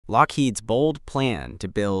Lockheed's bold plan to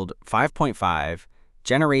build 5.5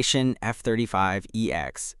 generation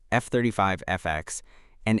F-35EX, F-35FX,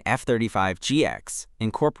 and F-35GX,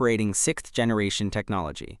 incorporating 6th-generation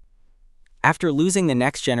technology. After losing the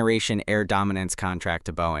next-generation air dominance contract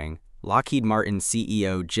to Boeing, Lockheed Martin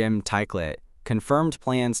CEO Jim Taiclet confirmed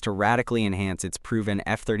plans to radically enhance its proven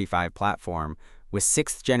F-35 platform with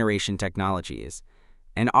 6th-generation technologies,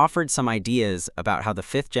 and offered some ideas about how the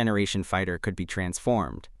 5th-generation fighter could be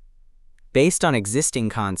transformed. Based on existing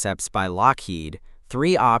concepts by Lockheed,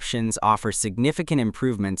 3 options offer significant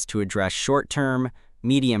improvements to address short-term,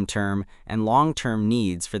 medium-term, and long-term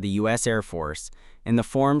needs for the U.S. Air Force in the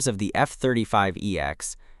forms of the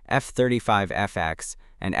F-35EX, F-35FX,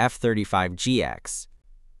 and F-35GX.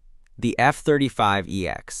 The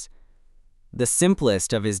F-35EX. The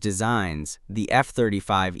simplest of his designs, the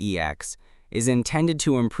F-35EX, is intended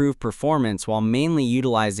to improve performance while mainly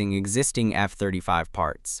utilizing existing F-35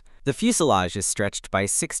 parts. The fuselage is stretched by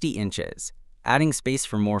 60 inches, adding space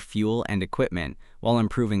for more fuel and equipment while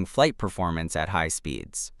improving flight performance at high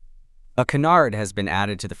speeds. A canard has been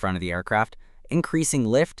added to the front of the aircraft, increasing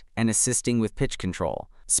lift and assisting with pitch control.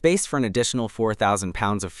 Space for an additional 4,000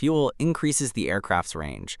 pounds of fuel increases the aircraft's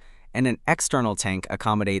range, and an external tank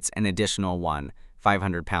accommodates an additional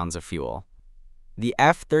 500 pounds of fuel. The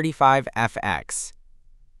F-35FX.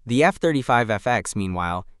 The F-35FX,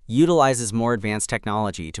 meanwhile, utilizes more advanced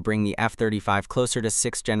technology to bring the F-35 closer to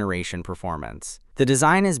 6th-generation performance. The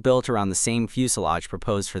design is built around the same fuselage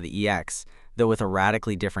proposed for the EX, though with a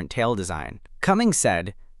radically different tail design. Cummings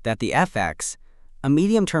said that the FX, a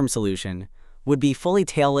medium-term solution, would be fully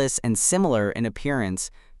tailless and similar in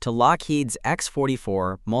appearance to Lockheed's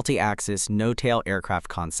X-44 multi-axis no-tail aircraft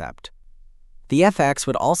concept. The FX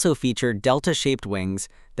would also feature delta-shaped wings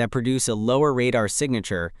that produce a lower radar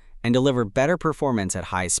signature and deliver better performance at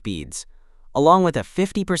high speeds, along with a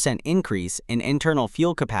 50% increase in internal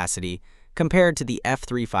fuel capacity compared to the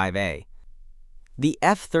F-35A. The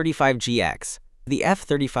F-35GX. The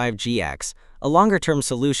F-35GX, a longer-term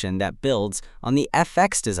solution that builds on the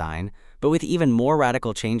FX design, but with even more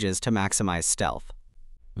radical changes to maximize stealth.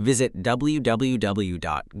 Visit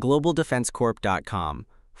www.globaldefensecorp.com.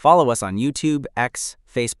 Follow us on YouTube, X,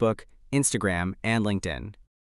 Facebook, Instagram, and LinkedIn.